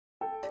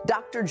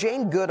Dr.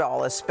 Jane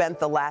Goodall has spent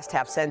the last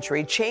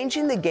half-century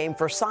changing the game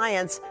for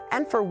science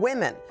and for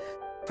women.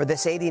 For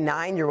this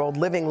 89-year-old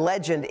living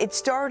legend, it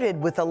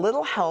started with a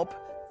little help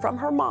from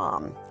her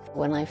mom.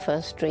 When I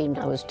first dreamed,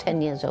 I was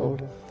 10 years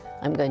old.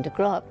 I'm going to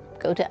grow up,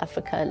 go to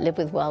Africa, live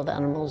with wild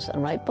animals,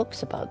 and write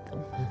books about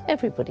them.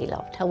 Everybody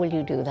laughed. How will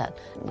you do that?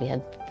 We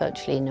had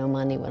virtually no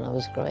money when I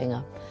was growing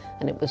up,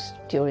 and it was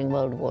during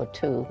World War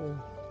II.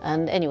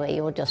 And anyway,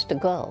 you're just a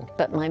girl.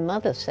 But my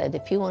mother said,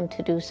 if you want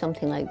to do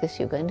something like this,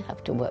 you're going to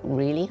have to work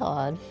really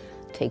hard,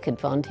 take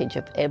advantage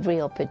of every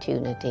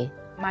opportunity.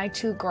 My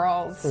two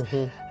girls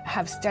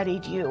have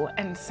studied you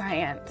in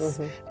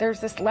science. There's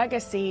this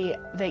legacy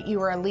that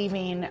you are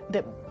leaving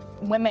that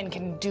women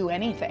can do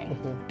anything,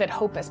 that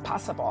hope is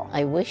possible.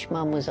 I wish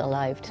Mum was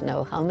alive to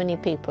know how many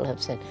people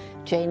have said,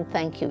 Jane,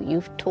 thank you.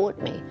 You've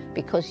taught me.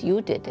 Because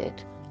you did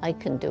it, I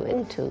can do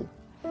it too.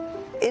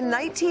 In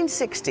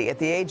 1960, at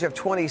the age of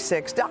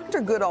 26,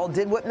 Dr. Goodall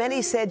did what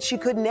many said she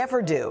could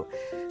never do.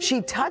 She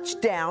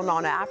touched down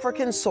on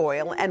African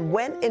soil and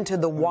went into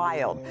the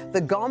wild, the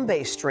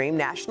Gombe Stream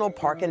National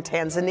Park in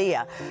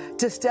Tanzania,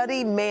 to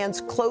study man's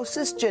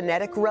closest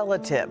genetic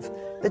relative,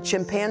 the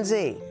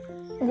chimpanzee.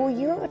 Will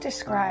you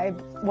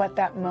describe what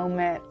that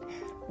moment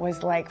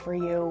was like for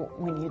you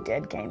when you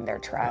did gain their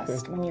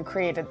trust, when you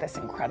created this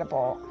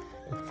incredible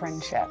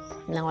friendship?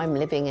 Now I'm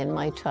living in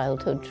my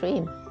childhood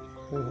dream.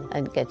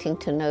 And getting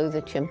to know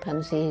the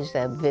chimpanzees,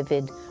 their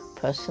vivid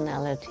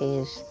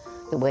personalities,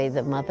 the way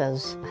the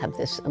mothers have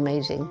this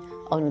amazing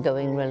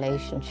ongoing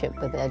relationship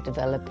with their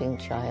developing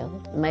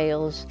child.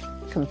 Males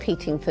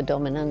competing for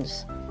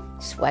dominance,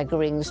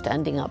 swaggering,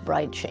 standing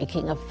upright,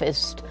 shaking a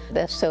fist.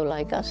 They're so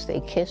like us. They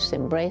kiss,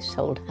 embrace,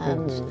 hold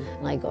hands.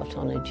 And I got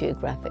on a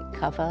Geographic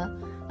cover,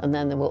 and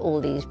then there were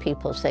all these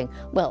people saying,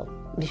 well,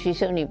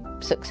 she's only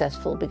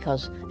successful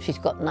because she's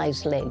got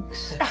nice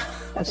legs.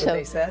 That's what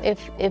they said.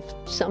 If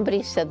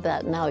somebody said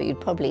that now, you'd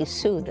probably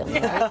sue them,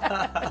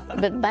 right?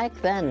 But back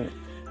then,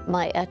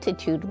 my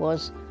attitude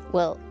was,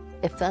 well,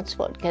 if that's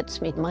what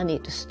gets me money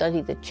to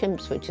study the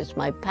chimps, which is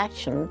my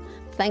passion,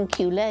 thank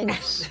you,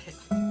 legs.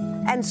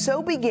 And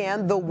so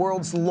began the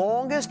world's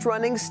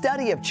longest-running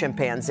study of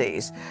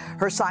chimpanzees.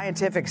 Her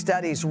scientific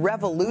studies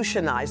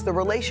revolutionized the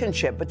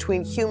relationship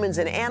between humans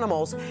and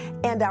animals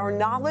and our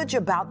knowledge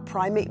about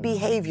primate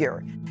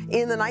behavior.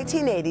 In the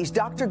 1980s,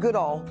 Dr.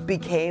 Goodall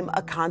became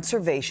a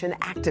conservation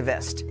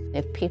activist.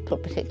 If people,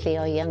 particularly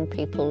our young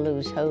people,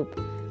 lose hope,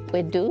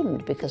 we're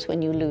doomed, because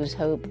when you lose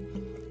hope,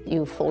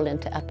 you fall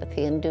into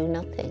apathy and do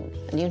nothing.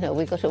 And you know,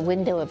 we've got a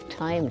window of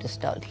time to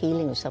start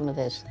healing some of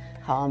this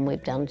harm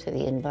we've done to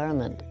the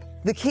environment.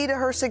 The key to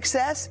her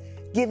success?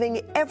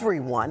 Giving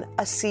everyone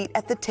a seat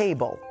at the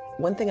table.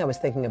 One thing I was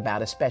thinking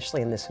about,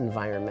 especially in this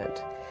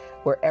environment,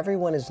 where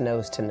everyone is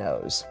nose to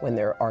nose when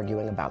they're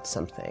arguing about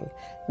something,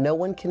 no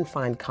one can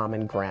find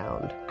common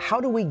ground.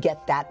 How do we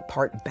get that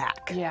part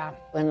back? Yeah.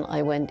 When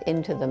I went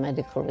into the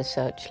medical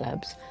research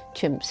labs,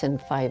 chimps in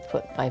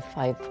 5-foot by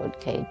 5-foot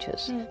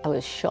cages, I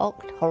was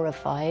shocked,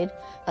 horrified.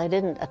 I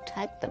didn't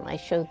attack them. I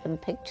showed them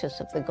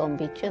pictures of the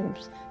Gombe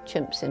chimps,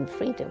 chimps in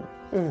freedom.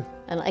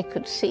 And I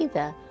could see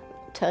their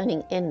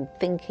turning in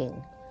thinking,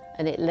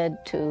 and it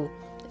led to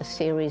a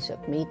series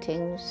of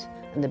meetings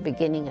and the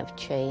beginning of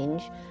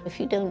change. If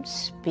you don't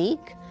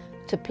speak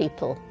to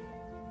people,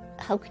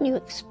 how can you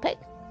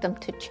expect them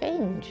to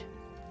change?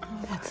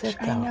 That's it,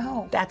 though. I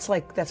know. That's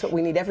what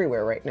we need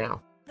everywhere right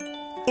now.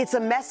 It's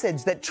a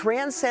message that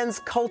transcends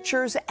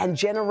cultures and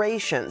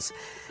generations,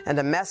 and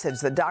a message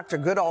that Dr.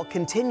 Goodall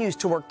continues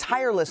to work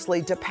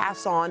tirelessly to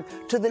pass on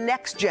to the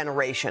next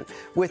generation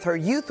with her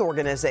youth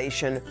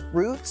organization,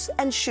 Roots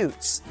and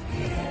Shoots.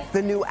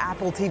 The new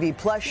Apple TV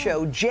Plus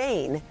show,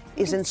 Jane,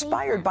 is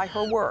inspired by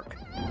her work.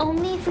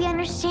 Only if we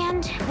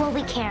understand will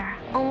we care.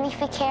 Only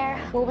if we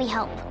care will we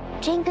help.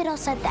 Jane Goodall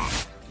said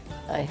that.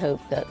 I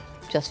hope that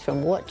just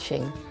from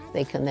watching,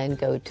 they can then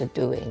go to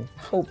doing.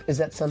 Hope, is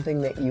that something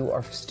that you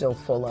are still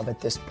full of at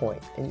this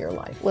point in your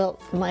life? Well,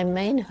 my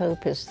main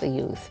hope is the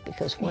youth,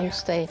 because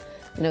once they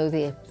know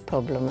the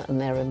problem and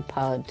they're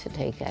empowered to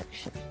take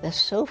action, they're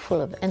so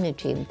full of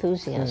energy,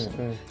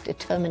 enthusiasm,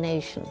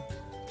 determination,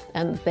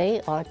 and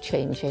they are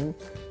changing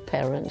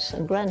parents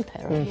and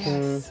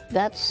grandparents.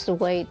 That's the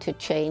way to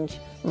change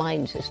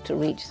minds, is to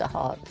reach the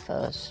heart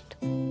first.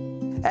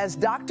 As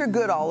Dr.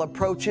 Goodall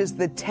approaches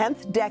the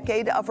 10th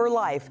decade of her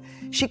life,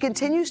 she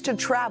continues to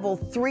travel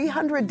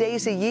 300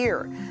 days a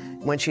year.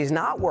 When she's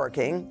not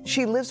working,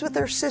 she lives with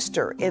her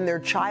sister in their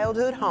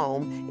childhood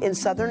home in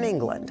southern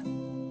England.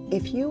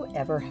 If you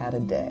ever had a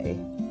day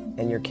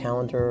and your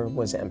calendar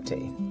was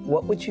empty,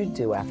 what would you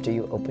do after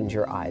you opened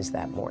your eyes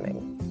that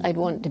morning? I'd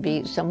want to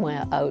be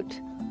somewhere out,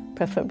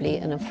 preferably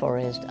in a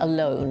forest,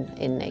 alone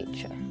in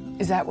nature.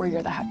 Is that where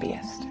you're the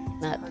happiest?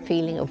 That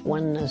feeling of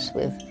oneness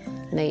with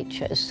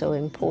nature is so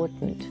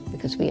important,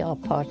 because we are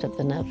part of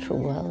the natural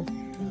world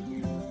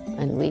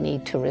and we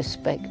need to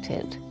respect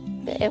it.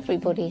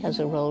 Everybody has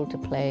a role to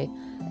play.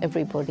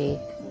 Everybody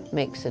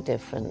makes a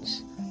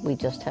difference. We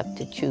just have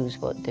to choose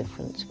what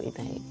difference we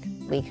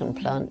make. We can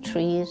plant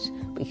trees,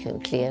 we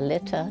can clear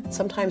litter.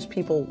 Sometimes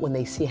people, when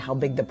they see how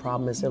big the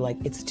problem is, they're like,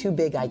 it's too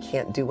big, I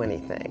can't do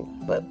anything.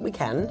 But we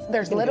can.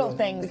 There's little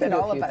things that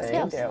all of us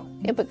can do.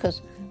 Yeah,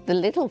 because the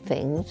little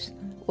things,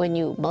 when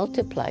you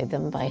multiply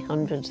them by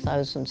hundreds,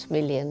 thousands,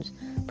 millions,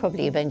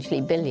 probably eventually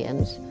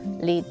billions,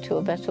 lead to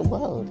a better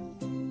world.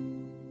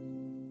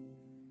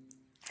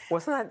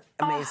 Wasn't that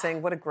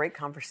amazing? What a great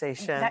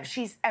conversation. That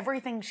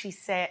everything she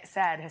said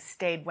has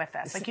stayed with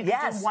us. Like you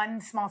can do one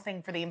small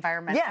thing for the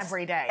environment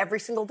every day. Every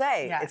single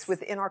day. Yes. It's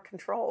within our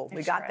control.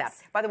 We got that.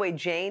 Is. By the way,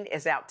 Jane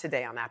is out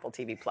today on Apple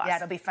TV+. Yeah,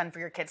 it'll be fun for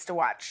your kids to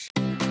watch.